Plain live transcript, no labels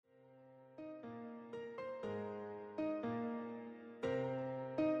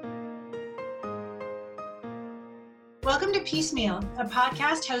Welcome to Piecemeal, a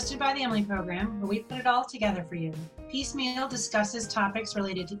podcast hosted by the Emily Program, where we put it all together for you. Piecemeal discusses topics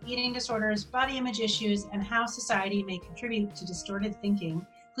related to eating disorders, body image issues, and how society may contribute to distorted thinking.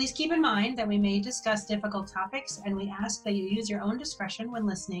 Please keep in mind that we may discuss difficult topics, and we ask that you use your own discretion when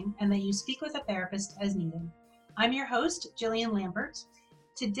listening and that you speak with a therapist as needed. I'm your host, Jillian Lambert.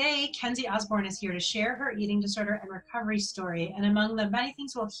 Today, Kenzie Osborne is here to share her eating disorder and recovery story, and among the many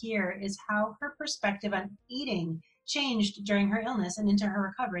things we'll hear is how her perspective on eating changed during her illness and into her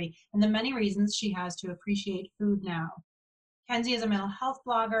recovery, and the many reasons she has to appreciate food now. Kenzie is a mental health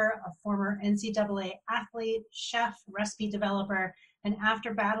blogger, a former NCAA athlete, chef, recipe developer, and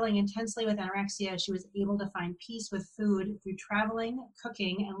after battling intensely with anorexia, she was able to find peace with food through traveling,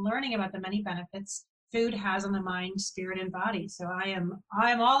 cooking, and learning about the many benefits food has on the mind, spirit, and body. So I am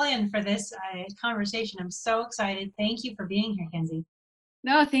all in for this conversation. I'm so excited. Thank you for being here, Kenzie.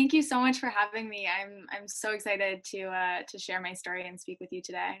 No, thank you so much for having me. I'm so excited to share my story and speak with you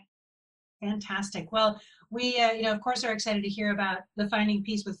today. Fantastic. Well, we, of course, are excited to hear about the finding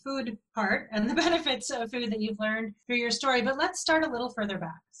peace with food part and the benefits of food that you've learned through your story. But let's start a little further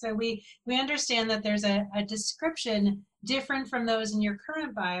back. So we understand that there's a description different from those in your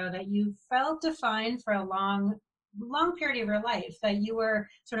current bio that you felt defined for a long period of your life, that you were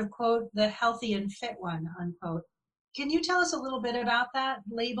sort of, quote, the healthy and fit one, unquote. Can you tell us a little bit about that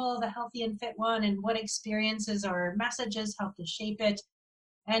label, the healthy and fit one, and what experiences or messages helped to shape it?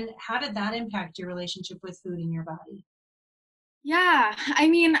 And how did that impact your relationship with food in your body? Yeah, I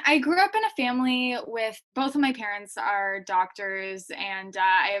mean, I grew up in a family with both of my parents are doctors, and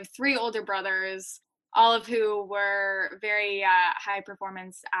I have three older brothers, all of who were very high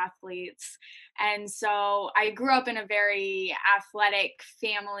performance athletes. And so I grew up in a very athletic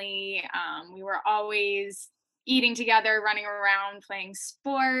family. We were always eating together, running around, playing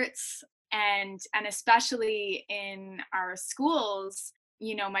sports, and especially in our schools,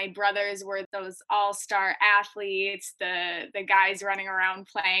 you know, my brothers were those all-star athletes, the guys running around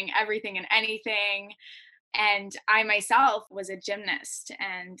playing everything and anything. And I myself was a gymnast,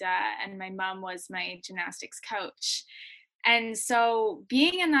 and my mom was my gymnastics coach. And so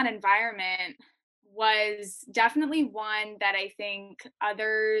being in that environment was definitely one that I think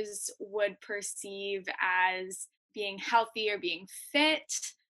others would perceive as being healthy or being fit.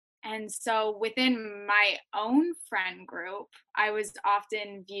 And so within my own friend group, I was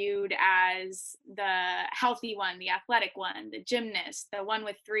often viewed as the healthy one, the athletic one, the gymnast, the one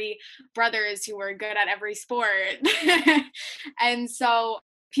with three brothers who were good at every sport. And so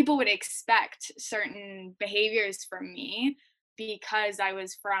people would expect certain behaviors from me because I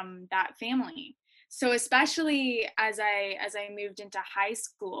was from that family. So especially as I moved into high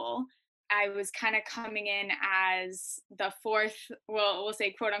school, I was kind of coming in as the fourth, well, we'll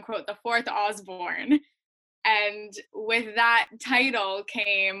say quote unquote, the fourth Osborne. And with that title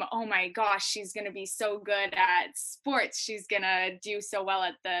came, oh my gosh, she's going to be so good at sports. She's going to do so well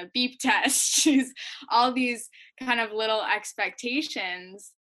at the beep test. She's all these kind of little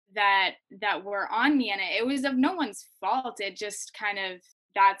expectations that were on me. And it was of no one's fault. It just kind of,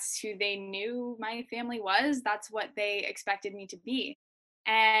 that's who they knew my family was. That's what they expected me to be.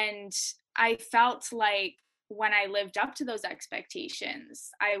 And I felt like when I lived up to those expectations,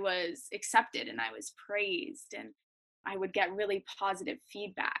 I was accepted and I was praised and I would get really positive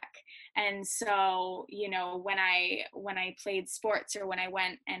feedback. And so, you know, when I played sports or when I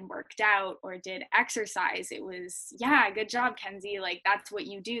went and worked out or did exercise, it was, yeah, good job, Kenzie. Like, that's what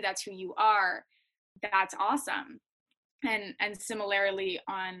you do. That's who you are. That's awesome. And similarly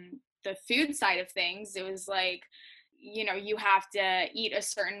on the food side of things, it was like, you know, you have to eat a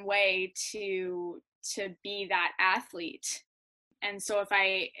certain way to be that athlete. And so if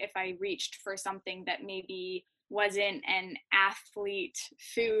I reached for something that maybe wasn't an athlete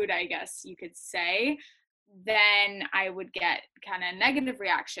food, I guess you could say, then I would get kind of negative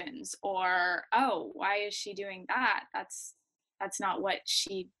reactions, or, oh, why is she doing that? That's not what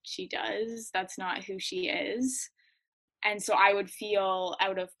she does. That's not who she is. And so I would feel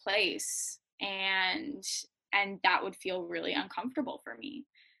out of place, and that would feel really uncomfortable for me.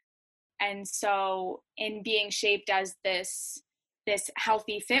 And so in being shaped as this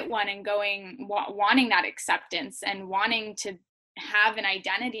healthy fit one and wanting that acceptance and wanting to have an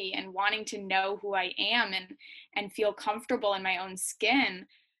identity and wanting to know who I am and feel comfortable in my own skin,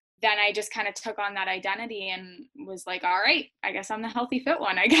 then I just kind of took on that identity and was like, all right, I guess I'm the healthy fit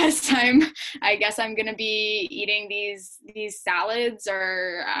one. I guess I'm going to be eating these salads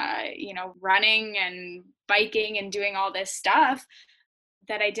or, running and biking and doing all this stuff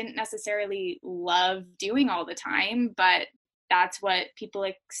that I didn't necessarily love doing all the time, but that's what people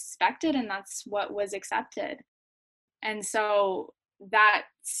expected and that's what was accepted. And so that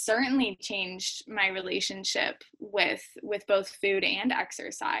certainly changed my relationship with both food and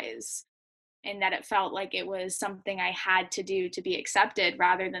exercise, in that it felt like it was something I had to do to be accepted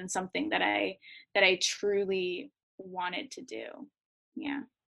rather than something that I truly wanted to do. Yeah.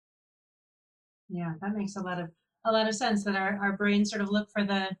 Yeah, that makes a lot of sense that our brains sort of look for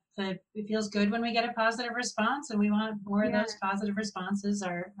the it feels good when we get a positive response and we want more of Yeah. those positive responses.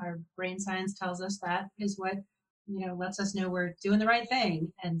 Our brain science tells us that is what, lets us know we're doing the right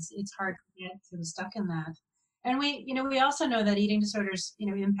thing. And it's hard to get sort of stuck in that. And we also know that eating disorders,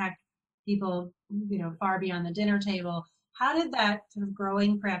 impact people, far beyond the dinner table. How did that sort of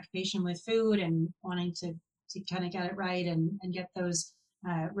growing preoccupation with food and wanting to kind of get it right and get those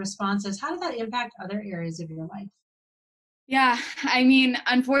responses, how did that impact other areas of your life? Yeah, I mean,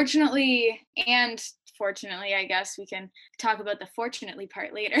 unfortunately and fortunately, I guess we can talk about the fortunately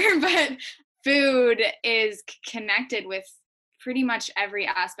part later, but food is connected with pretty much every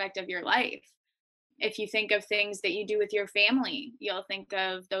aspect of your life. If you think of things that you do with your family, you'll think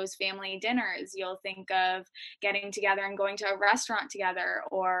of those family dinners. You'll think of getting together and going to a restaurant together,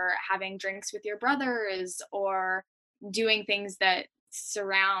 or having drinks with your brothers, or doing things that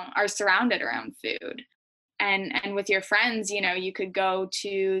are surrounded around food. And with your friends, you could go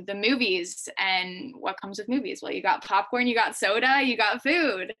to the movies, and what comes with movies? Well, you got popcorn, you got soda, you got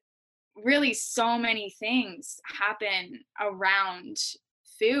food. Really, so many things happen around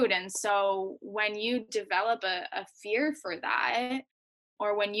food. And so when you develop a fear for that,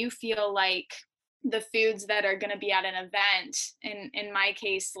 or when you feel like the foods that are going to be at an event, in my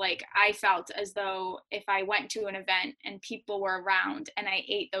case, like, I felt as though if I went to an event and people were around and I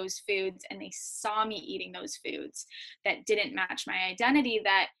ate those foods and they saw me eating those foods that didn't match my identity,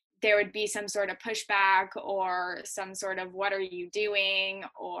 that there would be some sort of pushback, or some sort of "what are you doing,"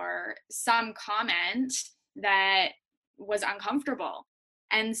 or some comment that was uncomfortable.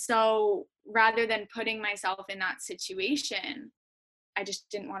 And so rather than putting myself in that situation, I just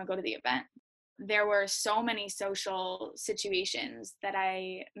didn't want to go to the event. There were so many social situations that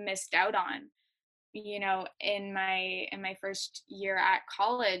I missed out on. In my first year at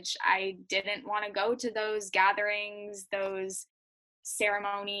college, I didn't want to go to those gatherings, those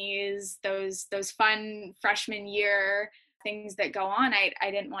ceremonies, those fun freshman year things that go on. I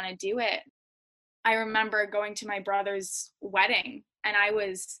didn't want to do it. I remember going to my brother's wedding, and I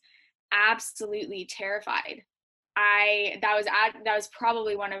was absolutely terrified. That was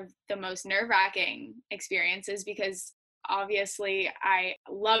probably one of the most nerve-wracking experiences, because obviously I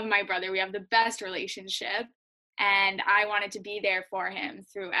love my brother. We have the best relationship, and I wanted to be there for him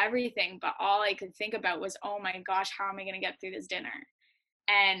through everything, but all I could think about was, oh my gosh, how am I going to get through this dinner?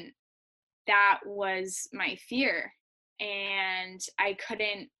 And that was my fear. And I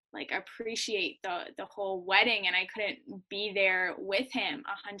couldn't, like, appreciate the whole wedding, and I couldn't be there with him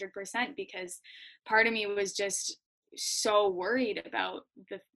 100%, because part of me was just so worried about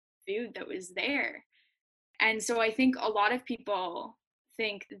the food that was there. And so I think a lot of people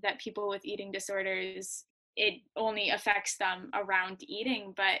think that people with eating disorders, it only affects them around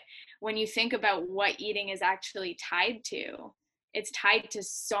eating. But when you think about what eating is actually tied to, it's tied to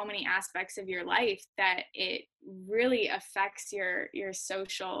so many aspects of your life that it really affects your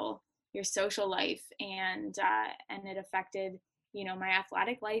social life. And it affected, my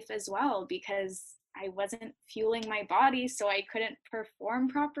athletic life as well, because I wasn't fueling my body, so I couldn't perform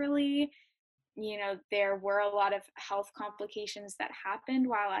properly. There were a lot of health complications that happened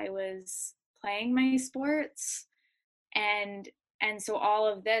while I was playing my sports. And so all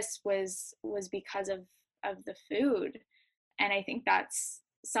of this was because of the food. And I think that's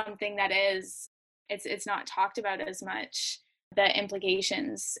something that it's not talked about as much, the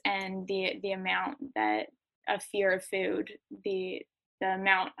implications and the amount that of fear of food, the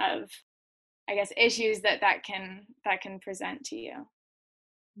amount of, I guess, issues that can present to you.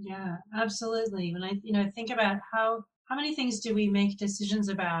 Yeah, absolutely. When I think about how many things do we make decisions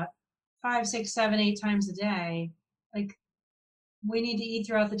about 5, 6, 7, 8 times a day? Like, we need to eat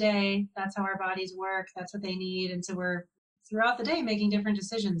throughout the day. That's how our bodies work. That's what they need. And so we're throughout the day making different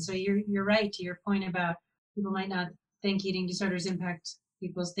decisions. So you're right to your point about people might not think eating disorders impact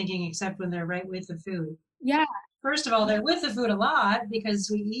people's thinking except when they're right with the food. Yeah. First of all, they're with the food a lot because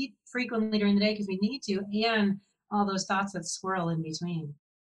we eat frequently during the day because we need to, and all those thoughts that swirl in between.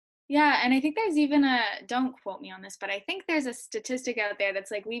 Yeah, and I think there's even don't quote me on this, but I think there's a statistic out there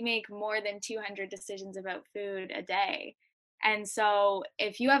that's like, we make more than 200 decisions about food a day. And so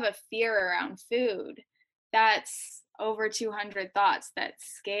if you have a fear around food, that's over 200 thoughts that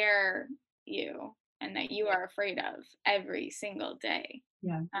scare you and that you are afraid of every single day.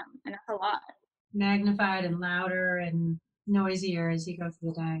 Yeah. And that's a lot. magnified and louder and noisier as you go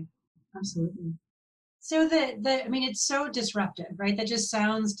through the day. Absolutely. So I mean, it's so disruptive, right? That just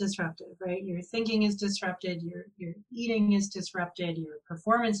sounds disruptive, right? Your thinking is disrupted, your eating is disrupted, your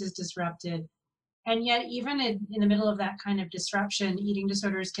performance is disrupted. And yet, even in the middle of that kind of disruption, eating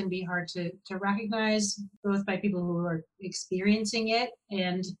disorders can be hard to recognize, both by people who are experiencing it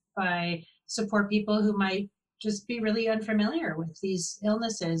and by support people who might just be really unfamiliar with these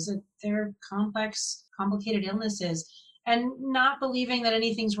illnesses. They're complex, complicated illnesses. And not believing that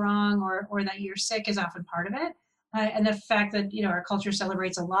anything's wrong or that you're sick is often part of it. And the fact that, our culture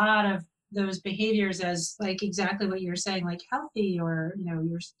celebrates a lot of those behaviors as like exactly what you're saying, like healthy, or,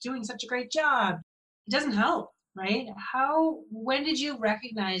 you're doing such a great job, it doesn't help, right? When did you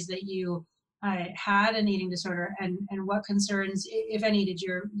recognize that you had an eating disorder, and what concerns, if any, did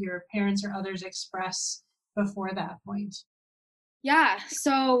your parents or others express before that point? Yeah,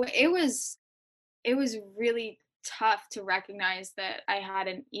 so it was really tough to recognize that I had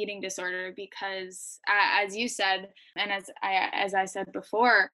an eating disorder because, as you said, and as I said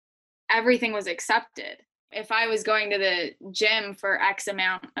before, everything was accepted. If I was going to the gym for X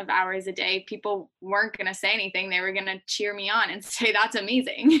amount of hours a day, people weren't going to say anything. They were going to cheer me on and say, that's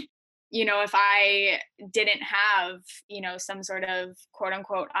amazing. If I didn't have, some sort of quote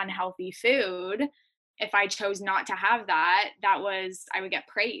unquote unhealthy food, if I chose not to have that, I would get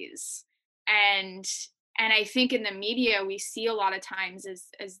praise. And and I think in the media we see a lot of times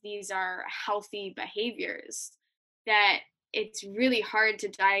as these are healthy behaviors, that it's really hard to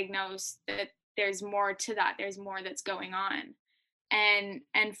diagnose that there's more to that. There's more that's going on.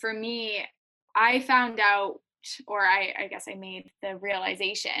 And for me, I found out, or I guess I made the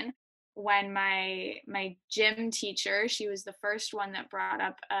realization when my gym teacher, she was the first one that brought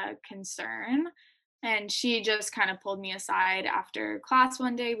up a concern, and she just kind of pulled me aside after class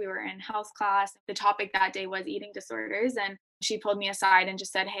one day. We were in health class. The topic that day was eating disorders, and she pulled me aside and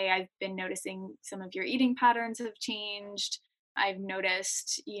just said, "Hey, I've been noticing some of your eating patterns have changed. I've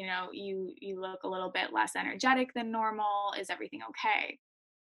noticed, you look a little bit less energetic than normal. Is everything okay?"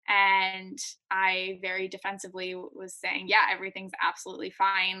 And I very defensively was saying, "Yeah, everything's absolutely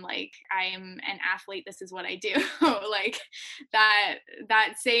fine. Like, I'm an athlete. This is what I do." Like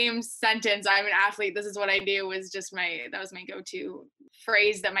that same sentence, "I'm an athlete. This is what I do," was just that was my go-to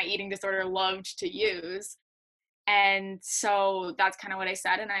phrase that my eating disorder loved to use. And so that's kind of what I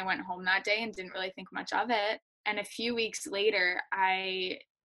said. And I went home that day and didn't really think much of it. And a few weeks later, I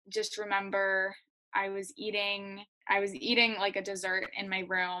just remember I was eating like a dessert in my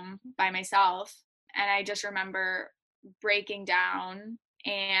room by myself. And I just remember breaking down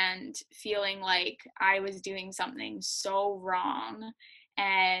and feeling like I was doing something so wrong,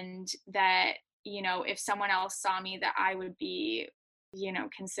 and that, if someone else saw me, that I would be,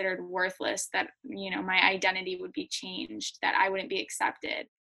 considered worthless, that, my identity would be changed, that I wouldn't be accepted.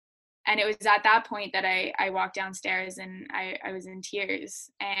 And it was at that point that I walked downstairs and I was in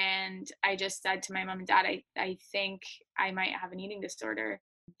tears. And I just said to my mom and dad, I think I might have an eating disorder.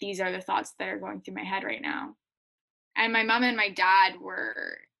 These are the thoughts that are going through my head right now. And my mom and my dad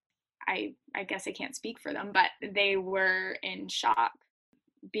were, I guess I can't speak for them, but they were in shock,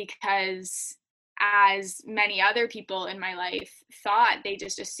 because as many other people in my life thought, they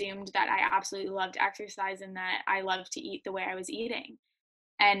just assumed that I absolutely loved exercise and that I loved to eat the way I was eating.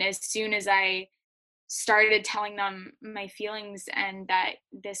 And as soon as I started telling them my feelings and that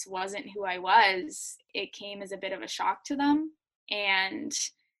this wasn't who I was, it came as a bit of a shock to them. And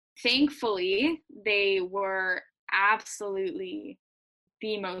thankfully, they were absolutely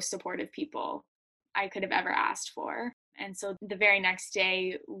the most supportive people I could have ever asked for. And so the very next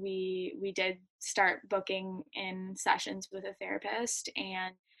day, we did start booking in sessions with a therapist,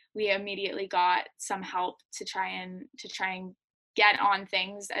 and we immediately got some help to try and get on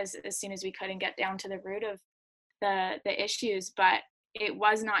things as soon as we could and get down to the root of the issues. But it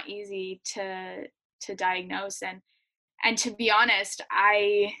was not easy to diagnose, and to be honest,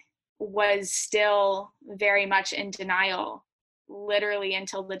 I was still very much in denial literally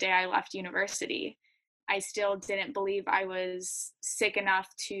until the day I left university. I still didn't believe I was sick enough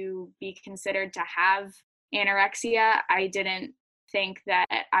to be considered to have anorexia. I didn't think that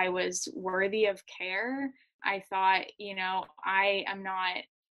I was worthy of care. I thought, I am not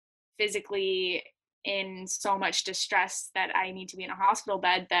physically in so much distress that I need to be in a hospital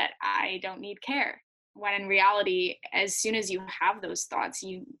bed, that I don't need care. When in reality, as soon as you have those thoughts,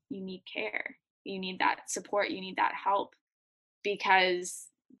 you need care. You need that support, you need that help, because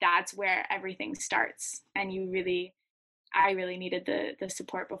that's where everything starts. And I really needed the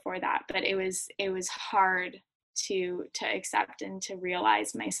support before that. But it was hard to accept and to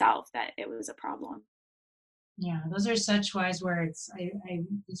realize myself that it was a problem. Yeah, those are such wise words. I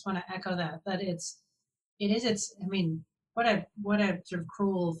just want to echo that I mean, what a sort of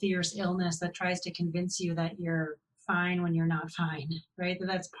cruel, fierce illness that tries to convince you that you're fine when you're not fine, right?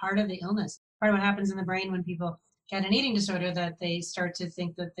 That's part of the illness. Part of what happens in the brain when people get an eating disorder, that they start to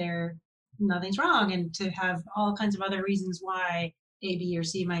think that nothing's wrong, and to have all kinds of other reasons why A, B, or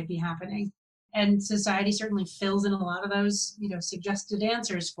C might be happening. And society certainly fills in a lot of those, suggested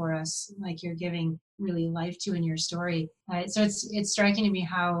answers for us, like you're giving really life to in your story. So it's striking to me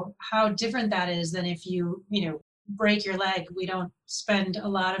how different that is than if you break your leg. We don't spend a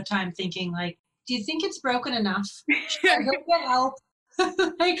lot of time thinking like, do you think it's broken enough? Should I go get help?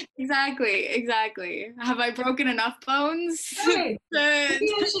 Like, Exactly. Have I broken enough bones? right.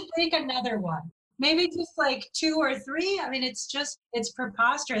 Maybe I should take another one. Maybe just like 2 or 3. I mean, it's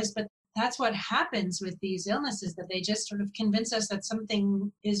preposterous, but that's what happens with these illnesses, that they just sort of convince us that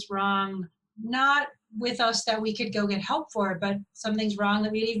something is wrong, not with us that we could go get help for, but something's wrong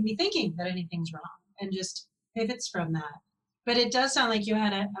that we'd even be thinking that anything's wrong, and just pivots from that. But it does sound like you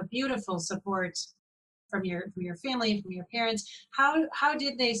had a beautiful support from your family, from your parents. How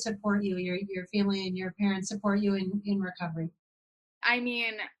did they support you, your family and your parents support you in recovery? I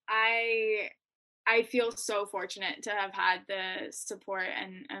mean, I feel so fortunate to have had the support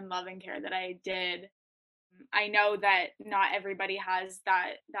and love and care that I did. I know that not everybody has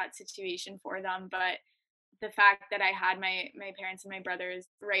that situation for them, but the fact that I had my parents and my brothers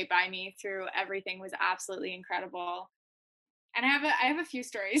right by me through everything was absolutely incredible. And I have a few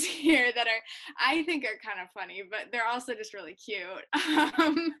stories here that I think are kind of funny, but they're also just really cute.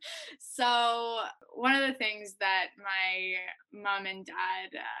 So one of the things that my mom and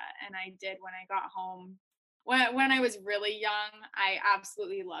dad and I did when I got home, when I was really young, I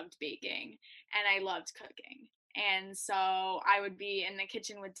absolutely loved baking and I loved cooking. And so I would be in the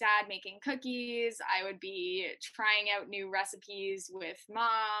kitchen with dad making cookies. I would be trying out new recipes with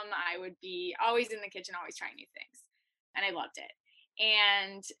mom. I would be always in the kitchen, always trying new things, and I loved it.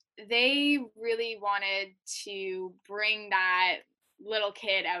 And they really wanted to bring that little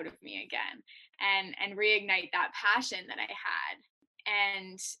kid out of me again and reignite that passion that I had.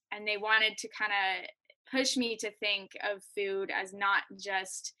 And they wanted to kind of push me to think of food as not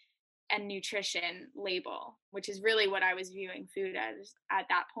just a nutrition label, which is really what I was viewing food as at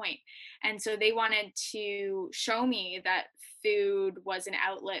that point. And so they wanted to show me that food was an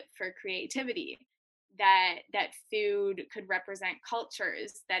outlet for creativity, that food could represent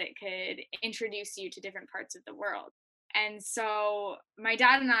cultures, that it could introduce you to different parts of the world. And so my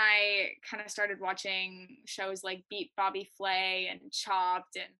dad and I kind of started watching shows like Beat Bobby Flay and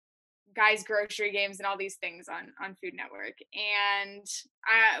Chopped and Guys Grocery Games and all these things on Food Network. And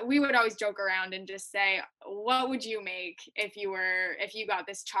we would always joke around and just say, what would you make if you got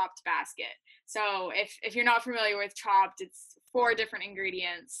this Chopped basket? So if you're not familiar with Chopped, it's 4 different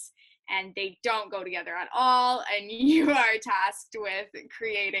ingredients and they don't go together at all, and you are tasked with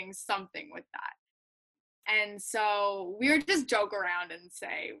creating something with that. And so we would just joke around and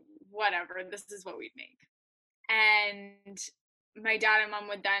say, whatever, this is what we'd make. And my dad and mom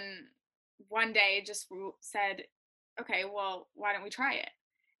would then one day just said, okay, well, why don't we try it?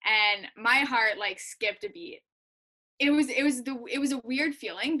 And my heart like skipped a beat. It was a weird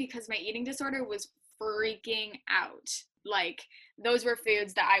feeling because my eating disorder was freaking out. Like, those were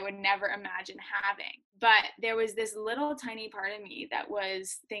foods that I would never imagine having. But there was this little tiny part of me that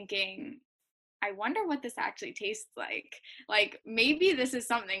was thinking, I wonder what this actually tastes like. Like, maybe this is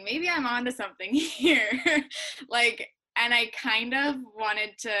something. Maybe I'm onto something here. Like, and I kind of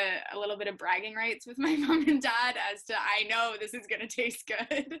wanted a little bit of bragging rights with my mom and dad as to, I know this is going to taste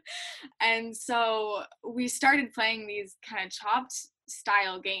good. And so we started playing these kind of Chopped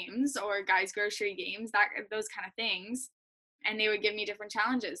style games or Guys Grocery Games, those kind of things. And they would give me different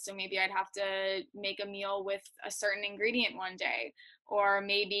challenges. So maybe I'd have to make a meal with a certain ingredient one day, or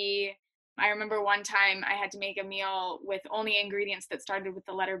maybe I remember one time I had to make a meal with only ingredients that started with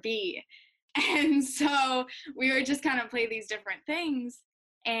the letter B. And so we would just kind of play these different things.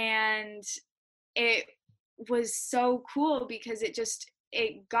 And it was so cool because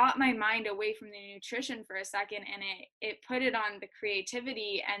it got my mind away from the nutrition for a second, and it put it on the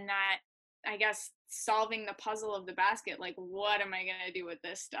creativity and that, I guess, solving the puzzle of the basket. Like, what am I going to do with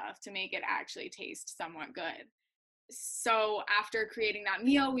this stuff to make it actually taste somewhat good? So after creating that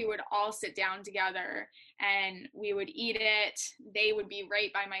meal, we would all sit down together and we would eat it. They would be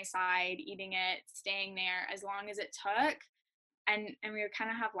right by my side, eating it, staying there as long as it took. And we would kind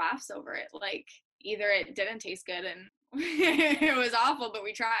of have laughs over it. Like, either it didn't taste good it was awful, but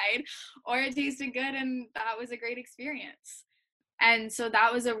we tried, or it tasted good and that was a great experience. And so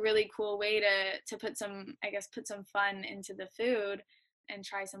that was a really cool way to put some, I guess, put some fun into the food and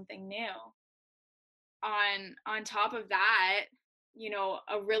try something new. On top of that,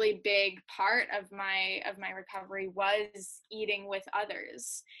 a really big part of my recovery was eating with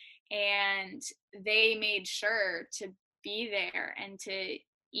others, and they made sure to be there and to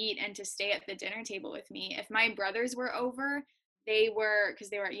eat and to stay at the dinner table with me. If my brothers were over, because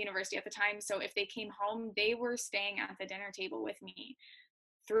they were at university at the time, so if they came home, they were staying at the dinner table with me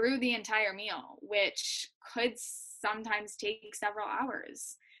through the entire meal, which could sometimes take several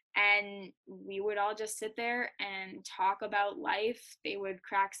hours. And we would all just sit there and talk about life. They would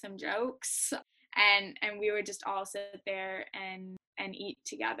crack some jokes, and we would just all sit there and eat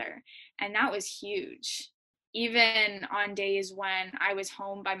together. And that was huge. Even on days when I was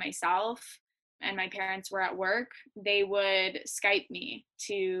home by myself and my parents were at work, they would Skype me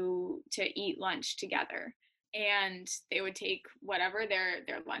to eat lunch together. And they would take whatever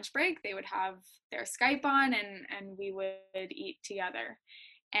their lunch break, they would have their Skype on, and we would eat together.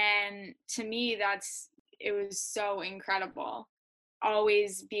 And to me, it was so incredible,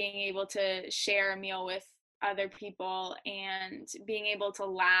 always being able to share a meal with other people and being able to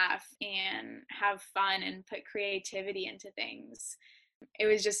laugh and have fun and put creativity into things. It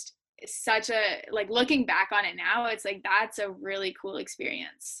was just such a, like, looking back on it now, it's like that's a really cool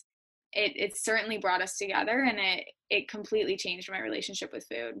experience. It certainly brought us together, and it completely changed my relationship with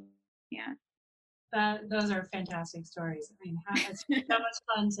food. Yeah. Those are fantastic stories. I mean, it's so much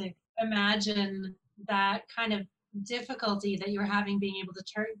fun to imagine that kind of difficulty that you were having being able to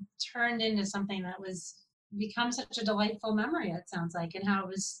turn into something that was become such a delightful memory, it sounds like, and how it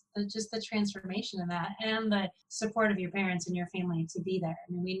was just the transformation in that and the support of your parents and your family to be there.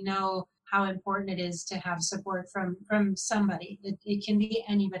 I mean, we know how important it is to have support from somebody. It can be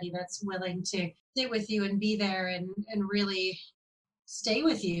anybody that's willing to sit with you and be there and really stay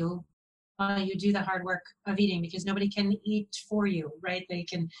with you while you do the hard work of eating, because nobody can eat for you, right? They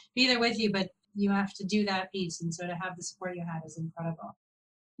can be there with you, but you have to do that piece. And so to have the support you had is incredible.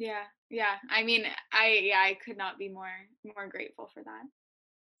 Yeah. Yeah. I mean, I could not be more grateful for that.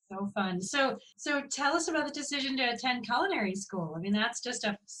 So fun. So tell us about the decision to attend culinary school. I mean, that's just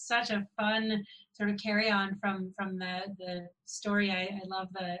such a fun sort of carry on from the story. I love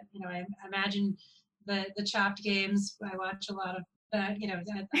I imagine the Chopped games. I watch a lot of that, getting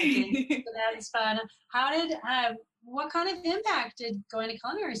that is fun. What kind of impact did going to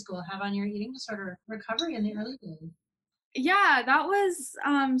culinary school have on your eating disorder recovery in the early days? Yeah, that was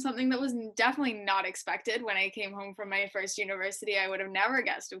something that was definitely not expected when I came home from my first university. I would have never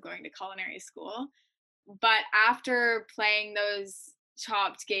guessed of going to culinary school. But after playing those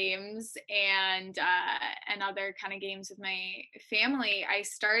Chopped games and other kind of games with my family, I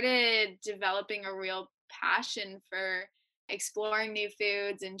started developing a real passion for exploring new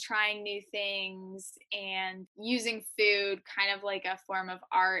foods and trying new things and using food kind of like a form of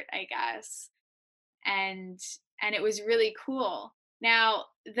art, I guess. and and it was really cool. Now,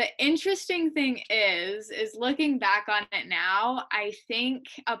 the interesting thing is looking back on it now, I think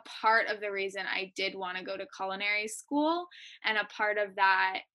a part of the reason I did want to go to culinary school and a part of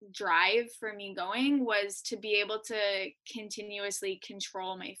that drive for me going was to be able to continuously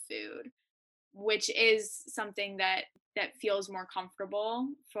control my food, which is something that feels more comfortable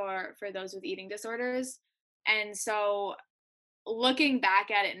for those with eating disorders. And so looking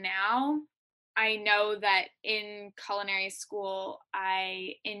back at it now, I know that in culinary school,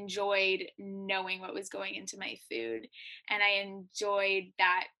 I enjoyed knowing what was going into my food, and I enjoyed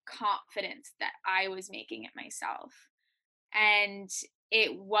that confidence that I was making it myself. And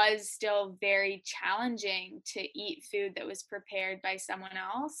it was still very challenging to eat food that was prepared by someone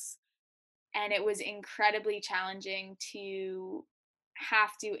else. And it was incredibly challenging to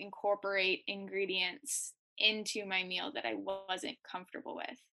have to incorporate ingredients into my meal that I wasn't comfortable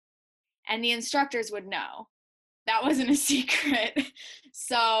with. And the instructors would know. That wasn't a secret.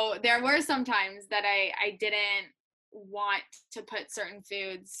 So there were some times that I didn't want to put certain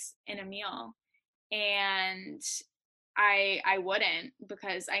foods in a meal. And I wouldn't,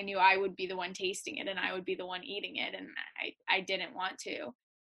 because I knew I would be the one tasting it and I would be the one eating it, and I didn't want to.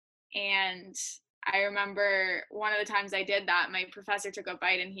 And I remember one of the times I did that, my professor took a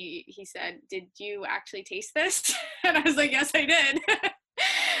bite and he said, "Did you actually taste this?" And I was like, "Yes, I did."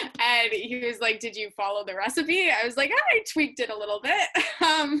 And he was like, "Did you follow the recipe?" I was like, "I tweaked it a little bit."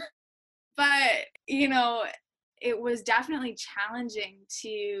 But it was definitely challenging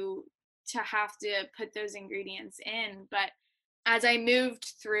to have to put those ingredients in. But as I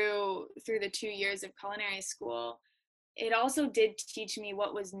moved through the 2 years of culinary school, it also did teach me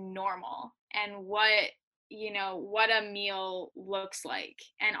what was normal and what a meal looks like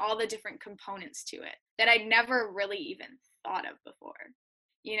and all the different components to it that I'd never really even thought of before.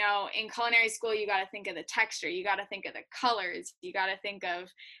 In culinary school, you got to think of the texture, you got to think of the colors, you got to think of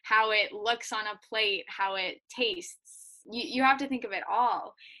how it looks on a plate, how it tastes. You have to think of it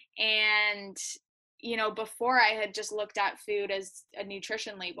all. And, before I had just looked at food as a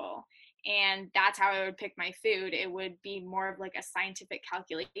nutrition label, and that's how I would pick my food. It would be more of like a scientific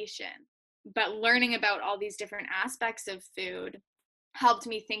calculation. But learning about all these different aspects of food helped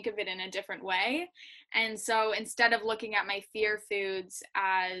me think of it in a different way. And so instead of looking at my fear foods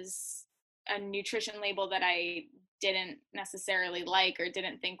as a nutrition label that I didn't necessarily like or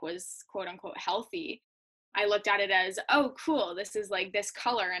didn't think was quote unquote healthy, I looked at it as, oh, cool, this is like this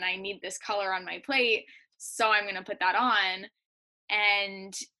color and I need this color on my plate, so I'm going to put that on.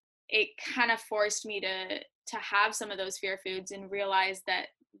 And it kind of forced me to have some of those fear foods and realize that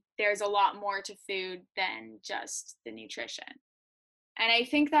there's a lot more to food than just the nutrition. And I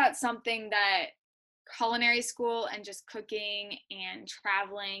think that's something that culinary school and just cooking and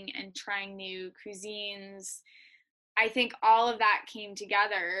traveling and trying new cuisines, I think all of that came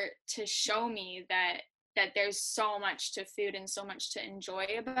together to show me that there's so much to food and so much to enjoy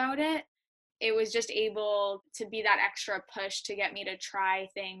about it. It was just able to be that extra push to get me to try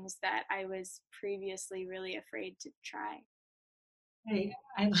things that I was previously really afraid to try. Hey,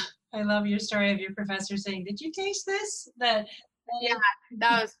 I love your story of your professor saying, "Did you taste this?" Yeah,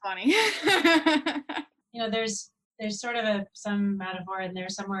 that was funny. There's sort of some metaphor in there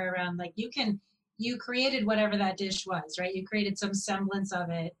somewhere around like you created whatever that dish was, right? You created some semblance of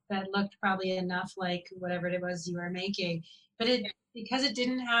it that looked probably enough like whatever it was you were making, but because it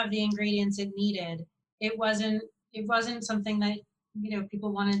didn't have the ingredients it needed, it wasn't something that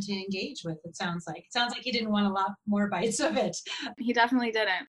people wanted to engage with. It sounds like he didn't want a lot more bites of it. He definitely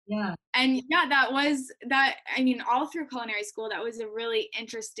didn't. Yeah. And yeah, that was that. I mean, all through culinary school, that was a really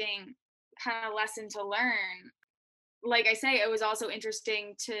interesting kind of lesson to learn. Like I say, it was also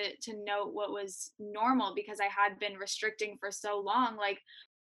interesting to note what was normal because I had been restricting for so long. Like,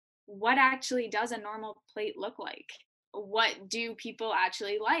 what actually does a normal plate look like? What do people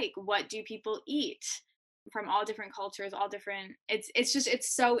actually like? What do people eat from all different cultures, all different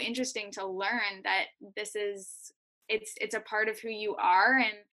it's so interesting to learn that it's a part of who you are.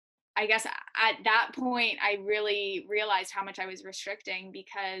 And I guess at that point I really realized how much I was restricting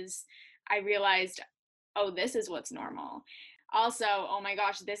because I realized, oh, this is what's normal. Also, oh my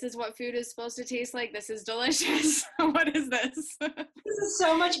gosh, this is what food is supposed to taste like. This is delicious. What is this? This is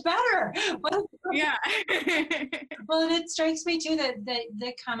so much better. Yeah. Well, and it strikes me too that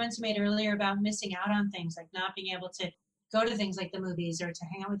the comments you made earlier about missing out on things, like not being able to go to things like the movies or to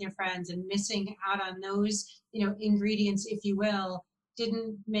hang out with your friends and missing out on those, ingredients, if you will,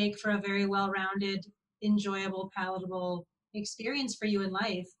 didn't make for a very well-rounded, enjoyable, palatable experience for you in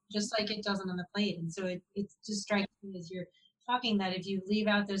life, just like it doesn't on the plate. And so it just strikes me as you're talking that if you leave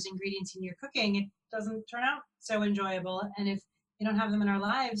out those ingredients in your cooking, it doesn't turn out so enjoyable. And if we don't have them in our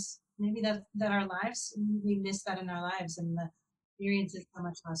lives, maybe that our lives, we miss that in our lives, and the experience is so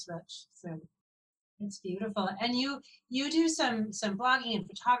much less rich. So it's beautiful. And you do some blogging and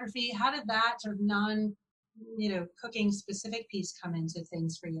photography. How did that sort of non cooking specific piece come into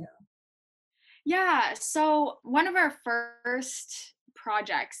things for you? Yeah, so one of our first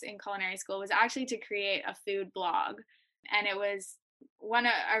projects in culinary school was actually to create a food blog. And it was one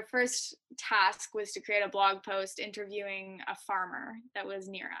of our first task was to create a blog post interviewing a farmer that was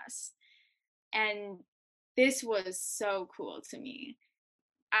near us. And this was so cool to me.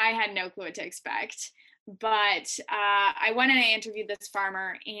 I had no clue what to expect. But I went and I interviewed this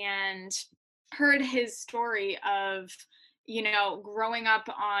farmer and heard his story of growing up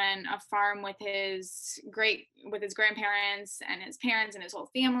on a farm with his grandparents and his parents and his whole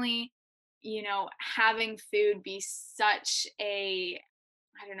family, having food be such a,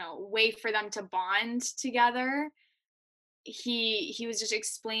 I don't know, way for them to bond together. He was just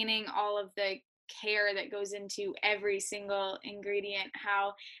explaining all of the care that goes into every single ingredient,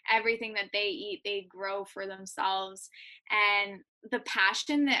 how everything that they eat they grow for themselves, and the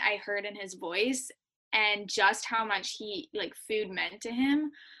passion that I heard in his voice and just how much food meant to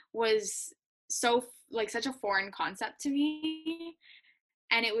him was so such a foreign concept to me,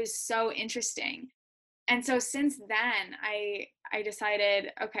 and it was so interesting. And so since then I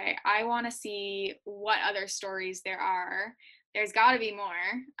decided, okay, I want to see what other stories there are. There's got to be more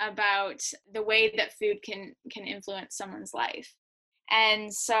about the way that food can influence someone's life.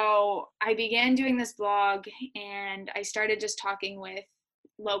 And so I began doing this blog, and I started just talking with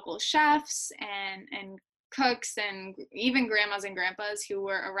local chefs and cooks and even grandmas and grandpas who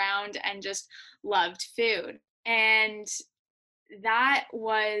were around and just loved food. And that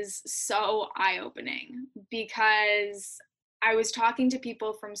was so eye-opening because I was talking to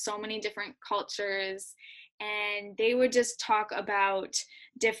people from so many different cultures, and they would just talk about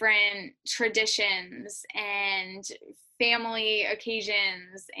different traditions and family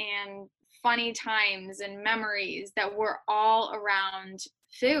occasions and funny times and memories that were all around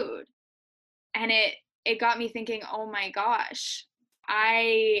food. And it got me thinking, oh my gosh,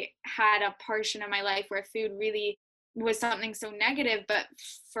 I had a portion of my life where food really was something so negative, but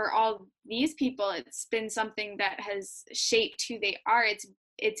for all these people, it's been something that has shaped who they are.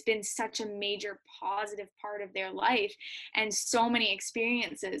 It's been such a major positive part of their life, and so many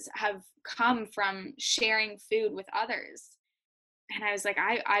experiences have come from sharing food with others. And I was like,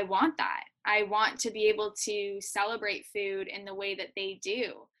 I want that. I want to be able to celebrate food in the way that they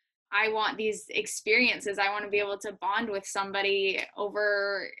do. I want these experiences. I want to be able to bond with somebody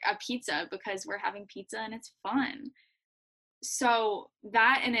over a pizza because we're having pizza and it's fun. So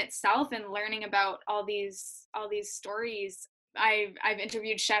that in itself, and learning about all these stories, I've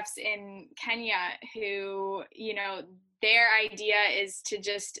interviewed chefs in Kenya who, you know, their idea is to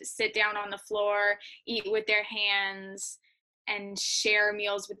just sit down on the floor, eat with their hands, and share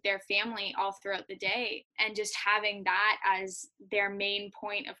meals with their family all throughout the day. And just having that as their main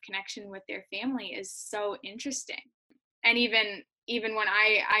point of connection with their family is so interesting. And even when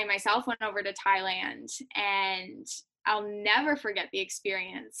I myself went over to Thailand, and I'll never forget the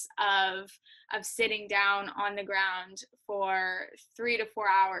experience of sitting down on the ground for 3 to 4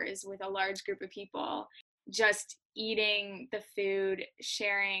 hours with a large group of people, just eating the food,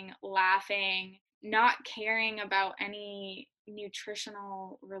 sharing, laughing, not caring about any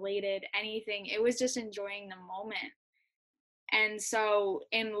nutritional related anything. It was just enjoying the moment. And so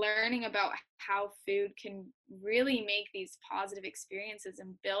in learning about how food can really make these positive experiences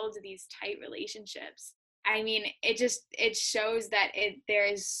and build these tight relationships, I mean, it shows that there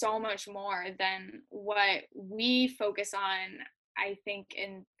is so much more than what we focus on. I think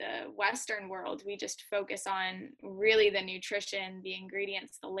in the Western world, we just focus on really the nutrition, the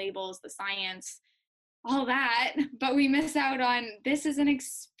ingredients, the labels, the science, all that, but we miss out on, this is an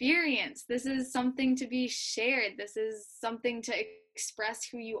experience. This is something to be shared. This is something to express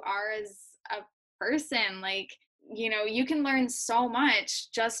who you are as a person. Like, you know, you can learn so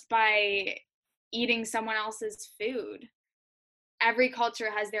much just by eating someone else's food. Every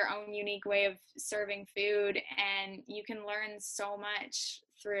culture has their own unique way of serving food, and you can learn so much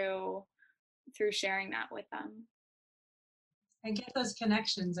through sharing that with them. I get those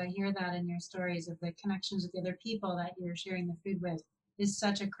connections. I hear that in your stories of the connections with the other people that you're sharing the food with is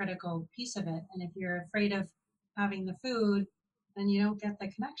such a critical piece of it. And if you're afraid of having the food, then you don't get the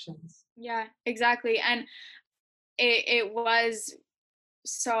connections. Yeah, exactly. And it was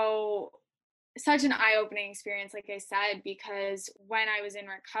such an eye-opening experience, like I said, because when I was in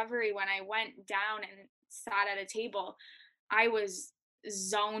recovery, when I went down and sat at a table, I was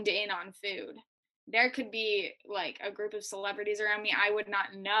zoned in on food. There could be like a group of celebrities around me, I would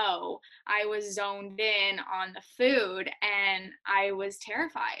not know. I was zoned in on the food and I was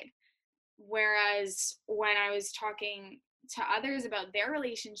terrified. Whereas when I was talking to others about their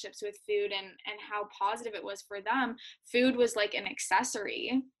relationships with food and how positive it was for them, food was like an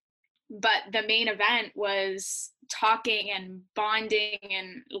accessory, but the main event was talking and bonding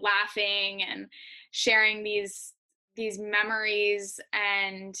and laughing and sharing these memories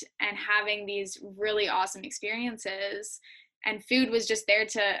and having these really awesome experiences. And food was just there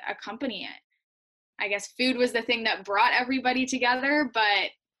to accompany it. I guess food was the thing that brought everybody together, but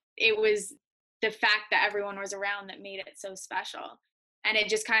it was the fact that everyone was around that made it so special. And it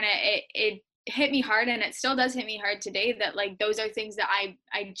just kind of it hit me hard, and it still does hit me hard today, that like those are things that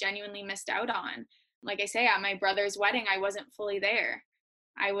I genuinely missed out on. Like I say, at my brother's wedding, I wasn't fully there.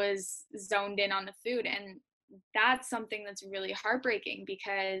 I was zoned in on the food, and that's something that's really heartbreaking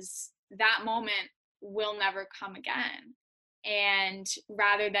because that moment will never come again. And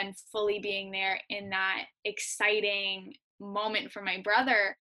rather than fully being there in that exciting moment for my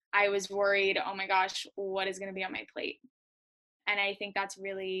brother, I was worried, oh my gosh, what is going to be on my plate? And I think that's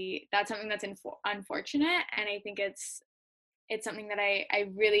something that's unfortunate. And I think it's something that I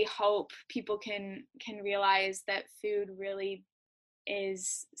really hope people can realize, that food really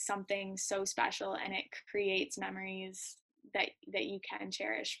is something so special, and it creates memories that you can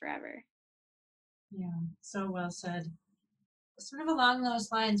cherish forever. Yeah, so well said. Sort of along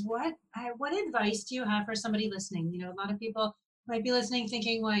those lines, what advice do you have for somebody listening? You know, a lot of people might be listening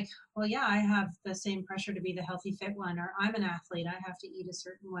thinking like, well, yeah, I have the same pressure to be the healthy fit one, or I'm an athlete, I have to eat a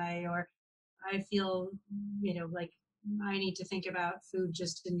certain way, or I feel, like I need to think about food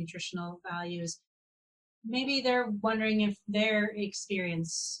just in nutritional values. Maybe they're wondering if their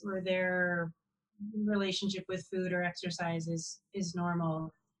experience or their relationship with food or exercise is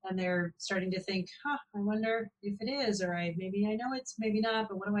normal, and they're starting to think, I wonder if it is, or maybe I know it's maybe not,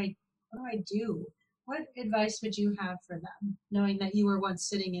 but what do I do? What advice would you have for them, knowing that you were once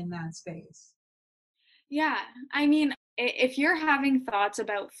sitting in that space? Yeah, I mean, if you're having thoughts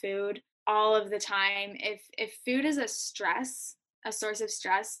about food all of the time, if food is a source of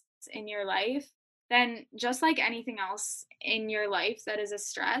stress in your life, then just like anything else in your life that is a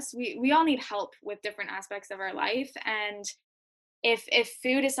stress, we all need help with different aspects of our life. And if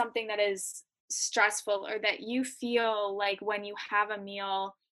food is something that is stressful, or that you feel like when you have a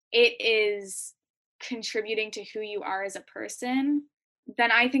meal, it is contributing to who you are as a person,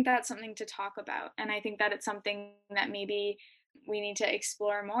 then I think that's something to talk about. And I think that it's something that maybe we need to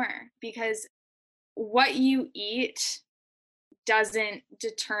explore more, because what you eat doesn't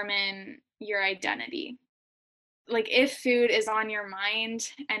determine your identity. Like, if food is on your mind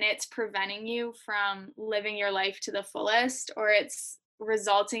and it's preventing you from living your life to the fullest, or it's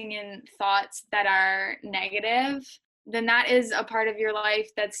resulting in thoughts that are negative, then that is a part of your life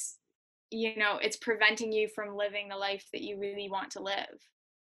that's, it's preventing you from living the life that you really want to live.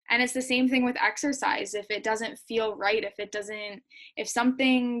 And it's the same thing with exercise. If it doesn't feel right, if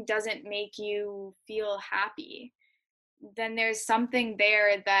something doesn't make you feel happy, then there's something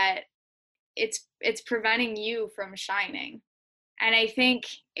there that it's preventing you from shining. And I think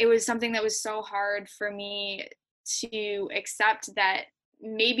it was something that was so hard for me to accept, that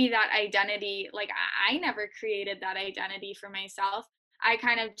maybe that identity, like, I never created that identity for myself. I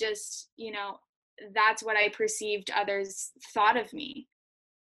kind of just, that's what I perceived others thought of me.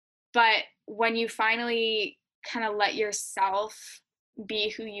 But when you finally kind of let yourself be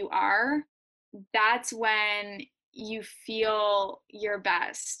who you are, that's when you feel your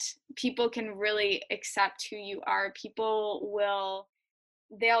best. People can really accept who you are.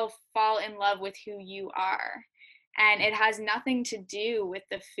 They'll fall in love with who you are. And it has nothing to do with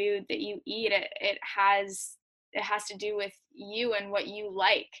the food that you eat. It has to do with you and what you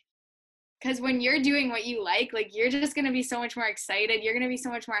like. Because when you're doing what you like, you're just going to be so much more excited. You're going to be so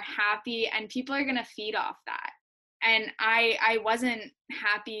much more happy, and people are going to feed off that. And I wasn't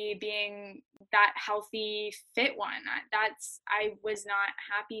happy being that healthy, fit one. I was not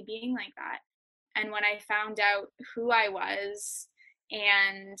happy being like that. And when I found out who I was,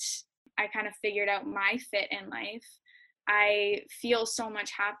 and I kind of figured out my fit in life, I feel so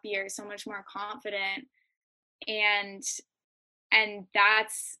much happier, so much more confident. And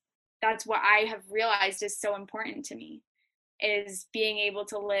that's what I have realized is so important to me, is being able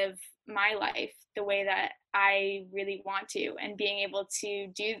to live my life the way that I really want to, and being able to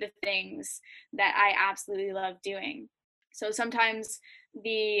do the things that I absolutely love doing. So sometimes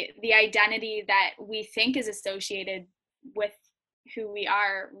the identity that we think is associated with who we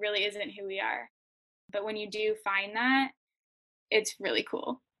are really isn't who we are. But when you do find that, it's really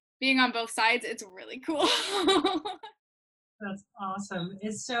cool. Being on both sides, it's really cool. That's awesome.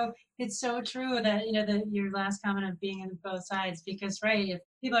 It's so true that your last comment of being on both sides, because right, if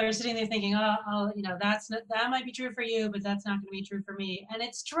people are sitting there thinking, that might be true for you, but that's not going to be true for me, and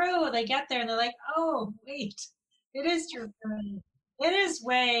it's true. They get there and they're like, oh wait, it is true for me. It is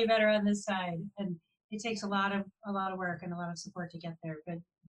way better on this side, and it takes a lot of work and a lot of support to get there. But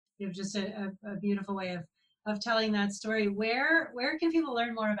you have just a beautiful way of telling that story. Where can people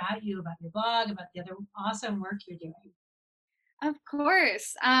learn more about you, about your blog, about the other awesome work you're doing? Of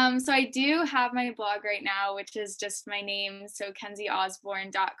course. So I do have my blog right now, which is just my name, so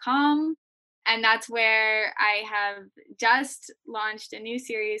kenzieosborne.com. And that's where I have just launched a new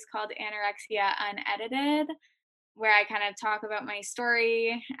series called Anorexia Unedited, where I kind of talk about my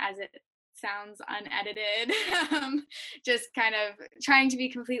story as it sounds, unedited. Just kind of trying to be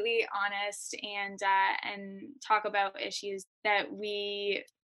completely honest, and talk about issues that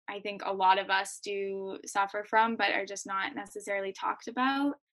I think a lot of us do suffer from, but are just not necessarily talked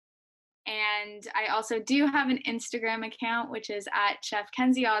about. And I also do have an Instagram account, which is at Chef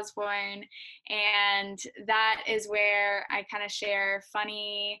Kenzie Osborne. And that is where I kind of share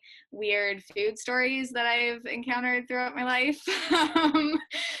funny, weird food stories that I've encountered throughout my life.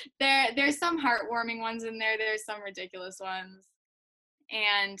 There's some heartwarming ones in there. There's some ridiculous ones.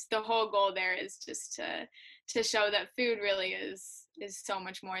 And the whole goal there is just to show that food really is so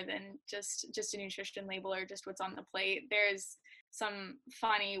much more than just a nutrition label or just what's on the plate. There's some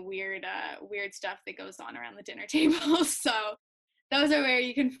funny, weird stuff that goes on around the dinner table. So those are where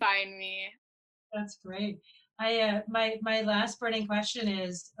you can find me. That's great. My last burning question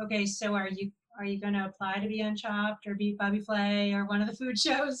is, okay, so are you going to apply to be on Chopped or be Bobby Flay or one of the food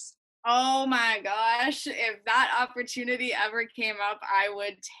shows? Oh my gosh, if that opportunity ever came up, I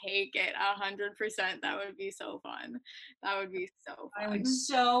would take it 100%. That would be so fun. That would be so I would fun.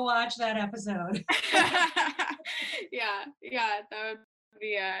 so watch that episode. Yeah,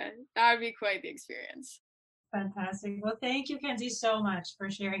 that would be quite the experience. Fantastic. Well, thank you, Kenzie, so much for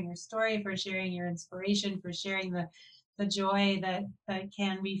sharing your story, for sharing your inspiration, for sharing the joy that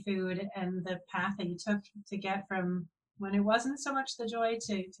can be food and the path that you took to get from when it wasn't so much the joy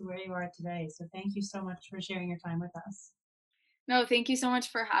to where you are today. So thank you so much for sharing your time with us. No, thank you so much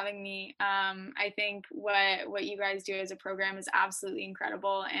for having me. I think what you guys do as a program is absolutely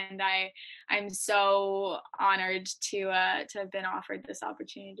incredible, and I'm so honored to have been offered this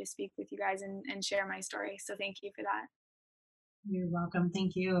opportunity to speak with you guys and share my story. So thank you for that. You're welcome.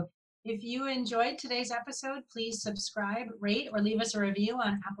 Thank you. If you enjoyed today's episode, please subscribe, rate, or leave us a review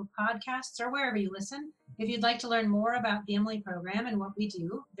on Apple Podcasts or wherever you listen. If you'd like to learn more about the Emily Program and what we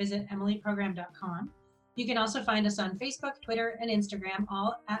do, visit emilyprogram.com. You can also find us on Facebook, Twitter, and Instagram,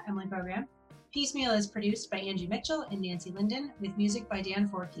 all at Emily Program. Piecemeal is produced by Angie Mitchell and Nancy Linden, with music by Dan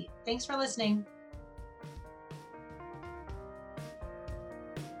Forkey. Thanks for listening.